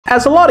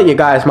As a lot of you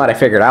guys might have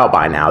figured out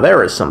by now,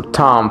 there is some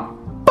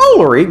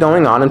tomfoolery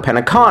going on in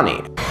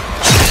Penacony.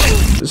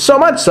 So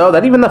much so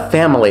that even the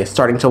family is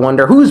starting to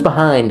wonder who's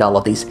behind all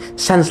of these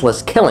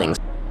senseless killings.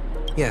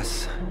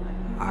 Yes,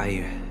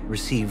 I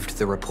received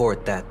the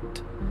report that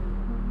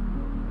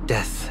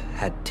death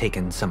had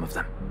taken some of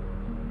them.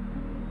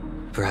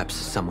 Perhaps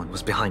someone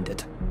was behind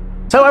it.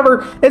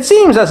 However, it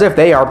seems as if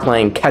they are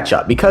playing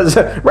catch-up, because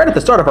right at the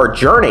start of our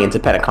journey into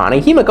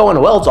Penacony, Himiko and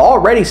Wells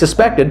already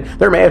suspected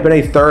there may have been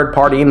a third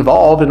party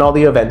involved in all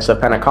the events of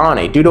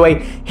Penacony, due to a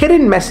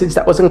hidden message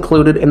that was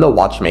included in the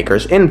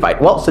Watchmaker's invite.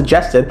 Wells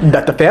suggested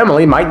that the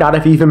family might not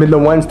have even been the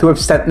ones to have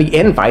sent the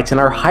invites and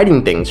are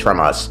hiding things from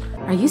us.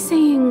 Are you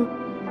saying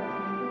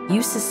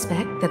you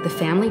suspect that the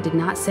family did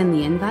not send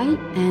the invite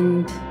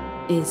and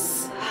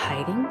is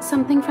hiding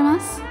something from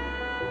us?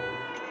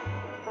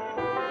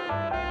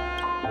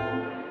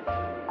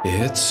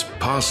 It's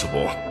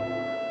possible.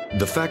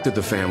 The fact that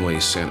the family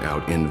sent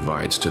out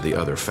invites to the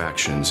other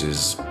factions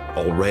is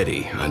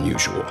already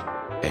unusual,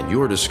 and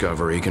your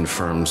discovery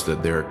confirms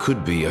that there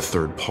could be a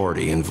third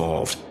party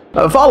involved.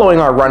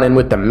 Following our run-in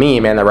with the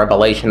meme and the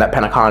revelation that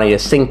Penacony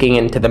is sinking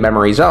into the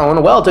memory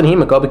zone, Wells and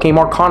Himiko became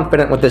more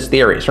confident with this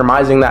theory,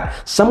 surmising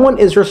that someone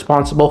is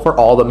responsible for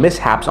all the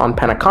mishaps on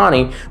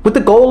Penacony with the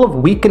goal of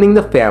weakening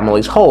the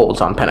family's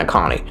holds on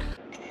Penacony.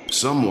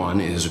 Someone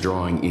is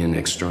drawing in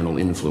external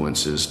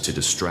influences to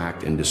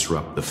distract and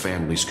disrupt the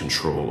family's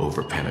control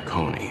over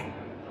Penacony.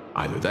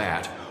 Either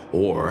that,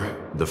 or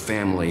the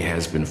family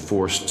has been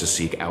forced to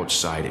seek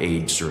outside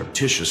aid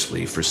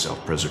surreptitiously for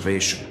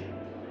self-preservation.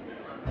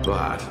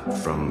 But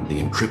from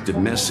the encrypted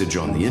message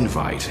on the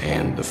invite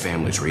and the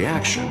family's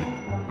reaction,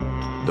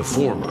 the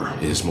former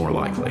is more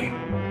likely.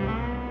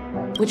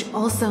 Which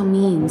also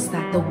means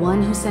that the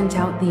one who sent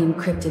out the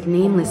encrypted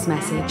nameless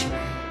message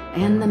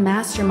and the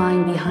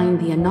mastermind behind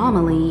the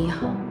anomaly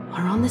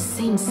are on the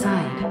same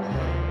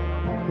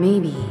side.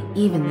 Maybe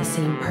even the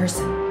same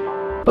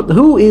person. But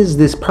who is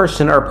this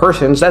person or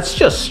persons that's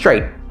just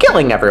straight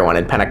killing everyone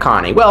in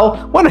Penacony?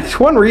 Well,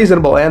 one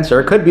reasonable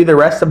answer could be the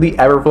rest of the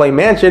Everflame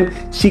mansion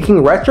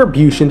seeking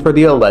retribution for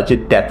the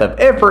alleged death of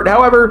Ifrit.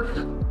 However,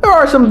 there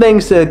are some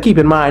things to keep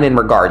in mind in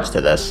regards to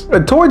this.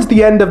 Towards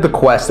the end of the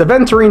quest,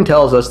 aventurine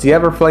tells us the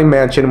Everflame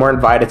mansion were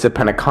invited to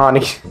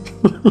Penacony.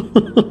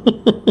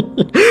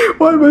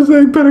 Why am I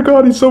saying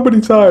Penacony so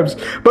many times?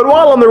 But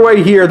while on their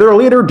way here, their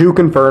leader, Duke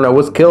Inferno,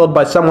 was killed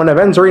by someone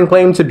aventurine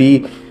claimed to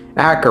be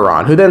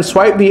Acheron, who then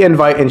swiped the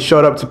invite and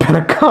showed up to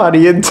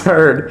Penacony in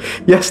turn.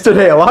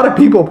 Yesterday, a lot of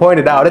people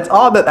pointed out it's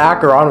odd that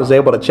Acheron was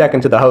able to check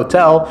into the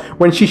hotel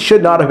when she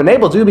should not have been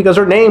able to because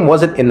her name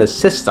wasn't in the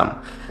system.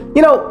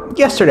 You know,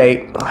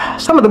 yesterday,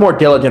 some of the more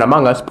diligent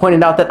among us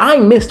pointed out that I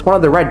missed one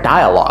of the red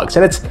dialogues,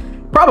 and it's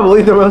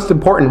probably the most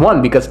important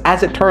one because,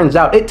 as it turns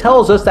out, it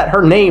tells us that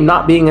her name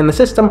not being in the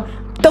system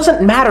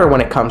doesn't matter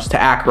when it comes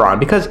to Acheron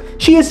because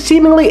she is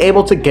seemingly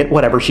able to get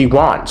whatever she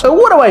wants. So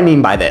what do I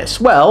mean by this?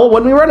 Well,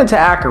 when we run into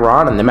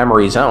Acheron in the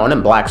memory zone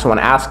and Black Swan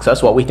asks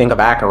us what we think of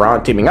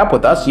Acheron teaming up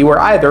with us, you are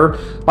either,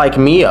 like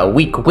me, a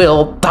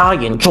weak-willed,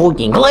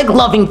 die-enjoying,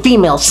 leg-loving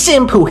female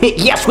simp who hit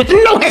yes with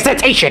no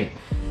hesitation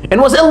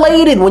and was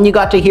elated when you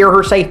got to hear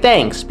her say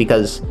thanks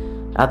because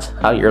that's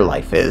how your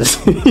life is.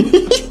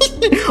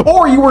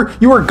 Or you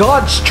were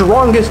God's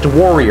strongest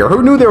warrior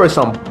who knew there was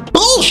some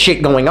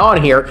bullshit going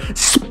on here.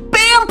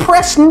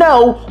 Press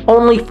no,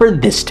 only for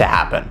this to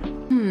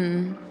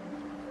happen.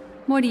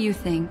 What do you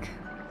think?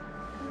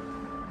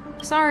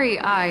 Sorry,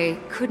 I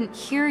couldn't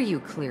hear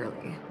you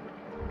clearly.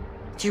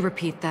 Could you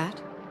repeat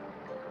that?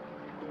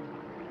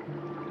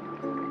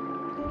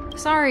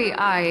 Sorry,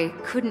 I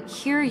couldn't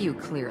hear you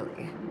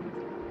clearly.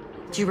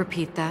 Could you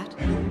repeat that?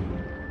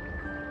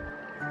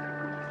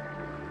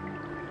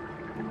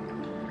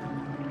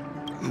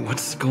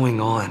 What's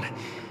going on?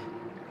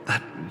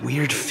 That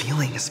weird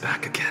feeling is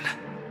back again.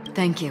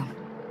 Thank you.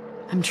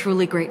 I'm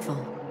truly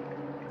grateful.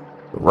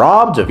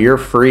 Robbed of your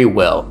free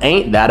will.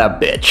 Ain't that a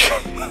bitch?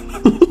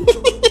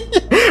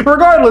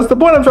 Regardless, the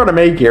point I'm trying to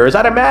make here is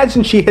I'd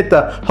imagine she hit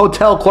the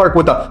hotel clerk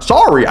with a,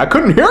 "Sorry, I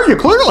couldn't hear you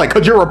clearly,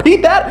 could you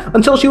repeat that?"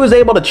 until she was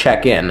able to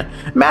check in.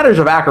 Matters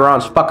of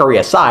Acheron's fuckery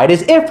aside,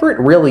 is Ifrit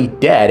really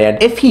dead?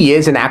 And if he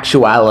is in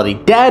actuality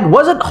dead,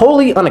 was it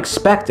wholly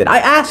unexpected? I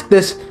ask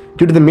this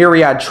due to the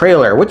Myriad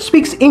trailer, which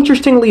speaks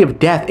interestingly of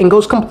death and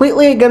goes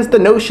completely against the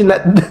notion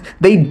that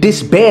they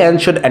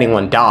disband should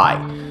anyone die.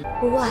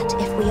 What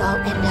if we all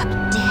end up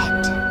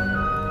dead?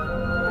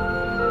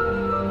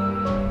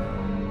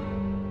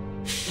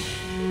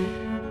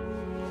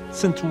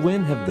 Since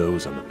when have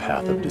those on the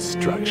path of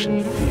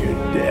destruction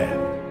feared death?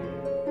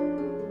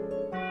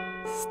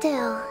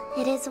 Still,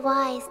 it is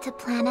wise to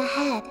plan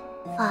ahead,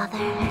 Father.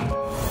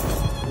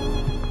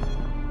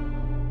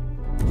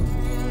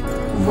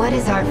 What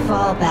is our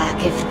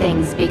fallback if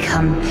things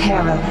become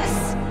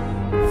perilous?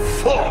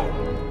 Fall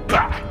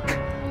back?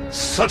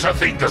 Such a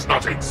thing does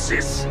not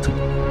exist.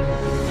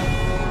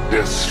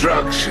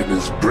 Destruction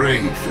is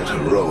brave and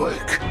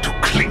heroic. To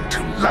cling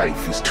to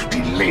life is to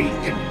delay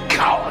in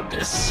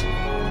cowardice.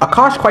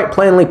 Akash quite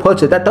plainly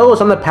puts it that those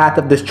on the path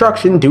of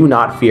destruction do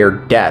not fear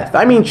death.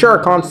 I mean, sure,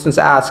 Constance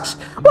asks,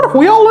 what if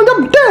we all end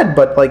up dead?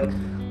 But like,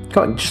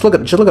 come on, just look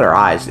at her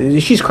eyes.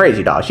 She's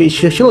crazy, dog. She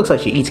looks like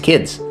she eats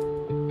kids.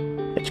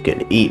 It's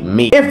gonna eat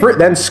me. Ifrit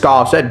then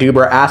scoffs at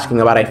Dubra asking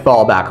about a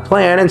fallback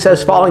plan and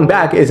says falling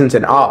back isn't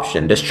an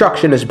option.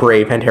 Destruction is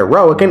brave and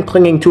heroic, and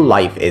clinging to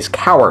life is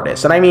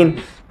cowardice. And I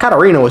mean,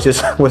 Katarina was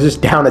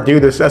just down to do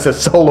this as a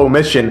solo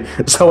mission.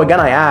 So again,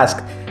 I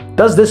ask,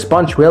 does this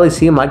bunch really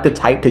seem like the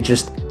type to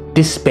just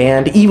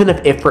disband even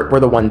if Ifrit were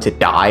the one to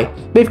die?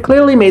 They've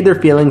clearly made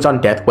their feelings on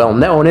death well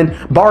known, and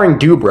barring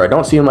Dubra,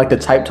 don't seem like the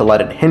type to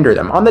let it hinder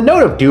them. On the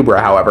note of Dubra,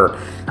 however,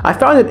 I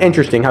found it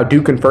interesting how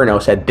Duke Inferno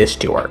said this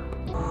to her.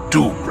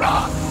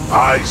 Dubra,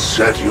 I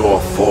set your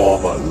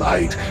form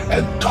alight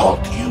and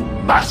taught you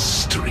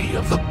mastery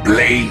of the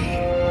blade.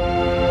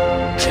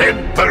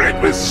 Temper it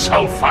with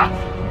sulfur,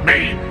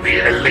 maim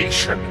the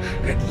elation,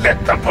 and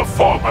let the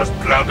performer's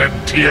blood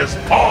and tears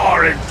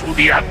pour into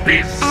the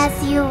abyss.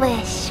 As you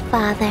wish,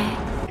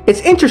 Father. It's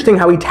interesting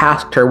how he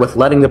tasked her with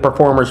letting the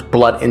performer's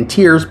blood and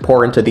tears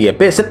pour into the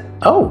abyss, and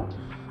oh,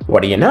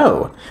 what do you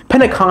know?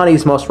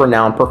 Penacony's most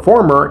renowned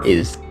performer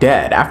is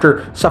dead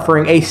after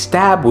suffering a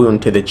stab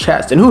wound to the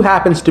chest, and who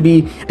happens to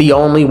be the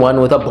only one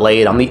with a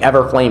blade on the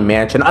Everflame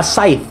mansion, a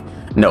scythe,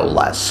 no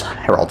less,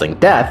 heralding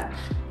death.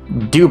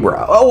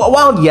 Dubra. Oh,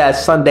 while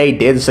yes, Sunday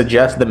did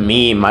suggest the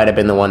meme might have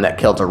been the one that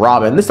killed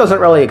Robin, this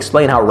doesn't really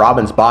explain how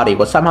Robin's body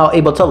was somehow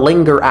able to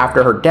linger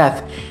after her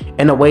death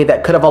in a way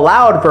that could have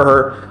allowed for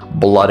her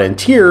blood and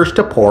tears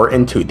to pour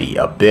into the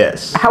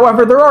abyss.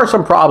 However, there are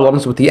some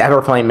problems with the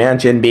Everflame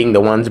mansion being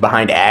the ones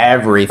behind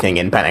everything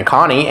in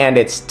Penacony and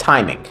its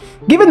timing.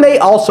 Given they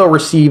also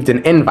received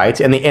an invite,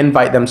 and the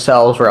invite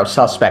themselves were of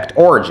suspect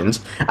origins,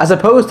 as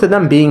opposed to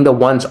them being the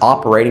ones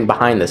operating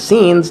behind the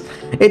scenes,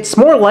 it's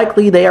more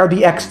likely they are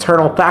the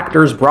external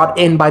factors brought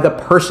in by the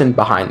person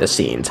behind the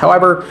scenes.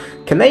 However,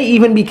 can they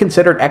even be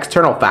considered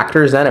external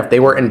factors then if they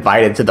were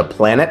invited to the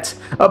planet?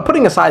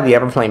 Putting aside the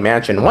Everflame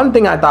mansion, one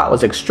thing I thought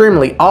was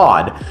extremely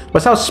odd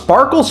was how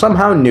Sparkle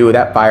somehow knew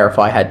that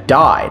Firefly had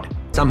died.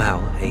 Somehow,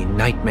 a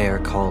nightmare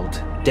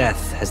called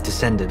death has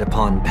descended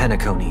upon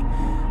Penacony,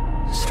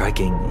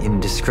 striking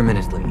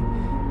indiscriminately,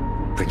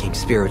 bringing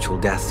spiritual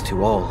death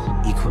to all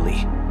equally.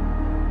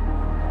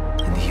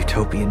 In the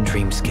utopian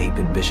dreamscape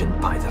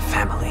envisioned by the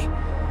family,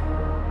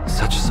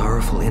 such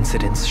sorrowful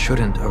incidents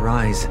shouldn't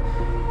arise.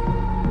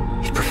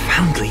 It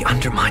profoundly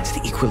undermines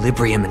the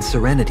equilibrium and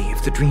serenity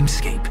of the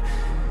dreamscape.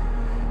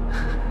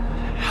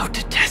 How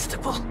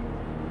detestable.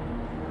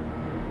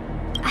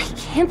 I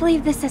can't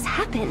believe this has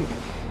happened.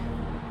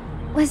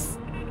 Was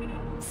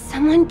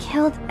someone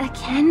killed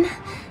again?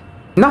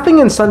 Nothing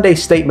in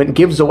Sunday's statement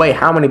gives away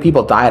how many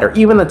people died or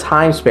even the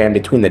time span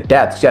between the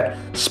deaths, yet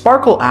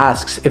Sparkle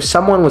asks if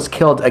someone was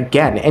killed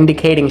again,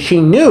 indicating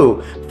she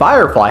knew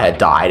Firefly had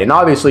died, and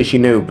obviously she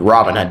knew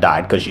Robin had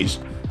died because she's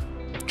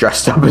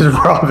dressed up as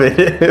Robin.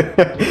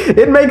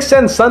 It makes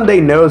sense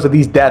Sunday knows of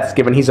these deaths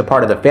given he's a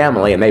part of the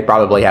family and they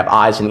probably have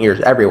eyes and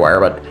ears everywhere,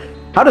 but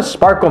how does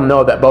Sparkle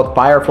know that both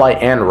Firefly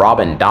and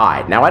Robin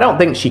died? Now, I don't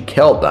think she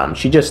killed them,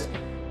 she just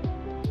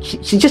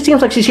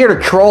seems like she's here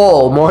to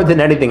troll more than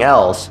anything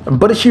else.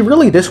 But is she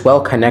really this well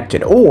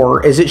connected,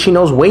 or is it she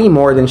knows way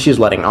more than she's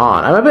letting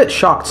on? I'm a bit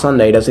shocked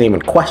Sunday doesn't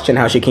even question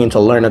how she came to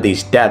learn of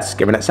these deaths,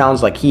 given it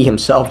sounds like he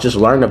himself just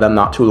learned of them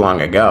not too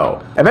long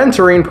ago.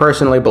 Aventurine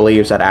personally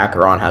believes that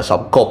Acheron has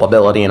some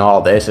culpability in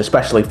all this,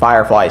 especially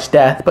Firefly's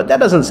death, but that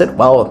doesn't sit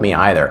well with me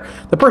either.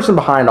 The person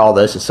behind all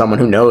this is someone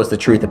who knows the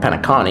truth of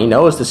Penacony,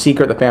 knows the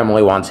secret the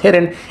family wants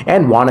hidden,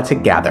 and wanted to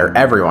gather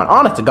everyone.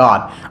 Honest to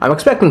God, I'm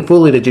expecting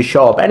Fooly to just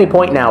show up any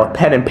point now with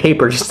pen and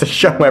paper just to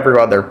show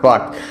everyone they're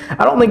fucked.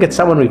 I don't think it's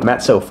someone we've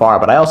met so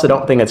far, but I also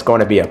don't think it's going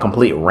to be a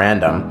complete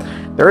random.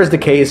 There is the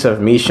case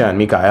of Misha and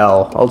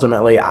Mikhail.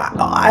 Ultimately,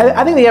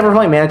 I think the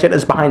Everflame mansion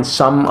is behind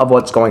some of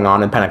what's going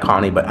on in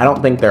Penacony, but I don't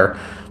think they're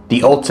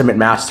the ultimate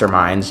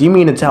masterminds. You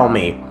mean to tell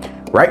me,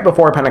 right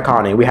before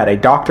Penacony, we had a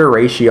Dr.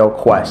 Ratio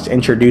quest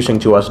introducing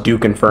to us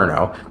Duke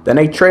Inferno, then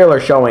a trailer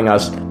showing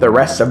us the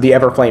rest of the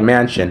Everflame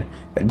mansion,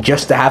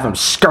 just to have him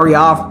scurry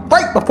off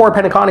right before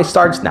Penacony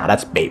starts? Nah,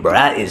 that's bait, bro.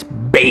 That is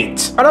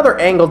bait. Another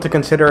angle to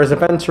consider is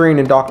Aventurine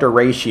and Dr.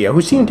 Ratio,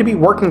 who seem to be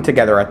working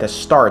together at the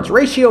start.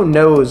 Ratio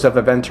knows of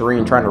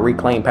Aventurine trying to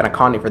reclaim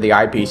Penacony for the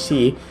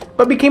IPC,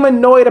 but became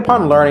annoyed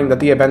upon learning that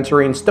the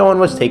Aventurine stone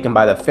was taken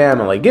by the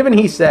family. Given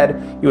he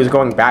said he was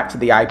going back to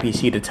the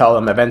IPC to tell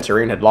them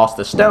Aventurine had lost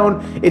the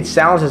stone, it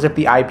sounds as if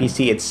the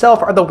IPC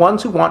itself are the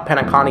ones who want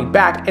Penacony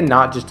back and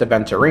not just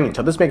Aventurine.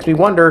 So this makes me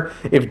wonder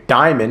if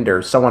Diamond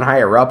or someone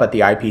higher up at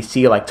the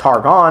IPC like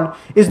Targon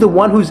is the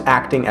one who's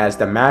acting as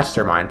the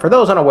mastermind. For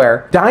those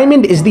unaware,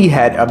 Diamond is the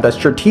head of the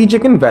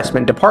Strategic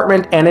Investment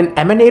Department and an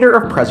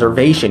emanator of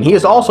preservation. He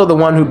is also the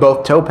one who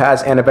both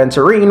Topaz and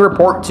Aventurine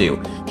report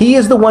to. He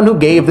is the one who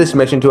gave this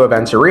mission to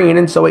Aventurine,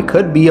 and so it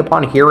could be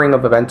upon hearing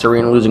of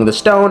Aventurine losing the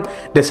stone,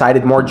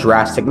 decided more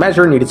drastic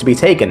measure needed to be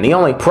taken. The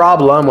only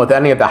problem with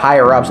any of the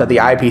higher ups at the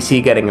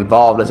IPC getting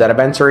involved is that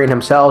Aventurine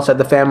himself said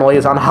the family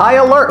is on high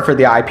alert for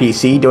the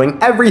IPC, doing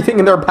everything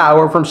in their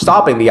power from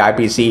stopping the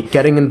IPC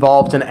getting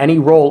involved in any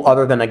role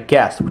other than a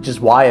guest, which is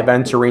why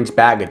Aventurine's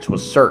baggage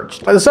was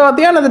searched. So at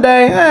the end of the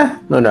day,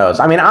 who knows?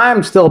 I mean,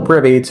 I'm still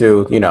privy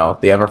to, you know,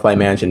 the Everflame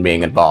mansion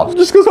being involved.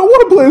 Just because I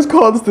want to play as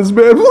Constance,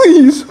 man,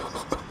 please.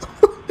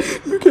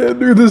 You can't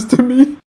do this to me.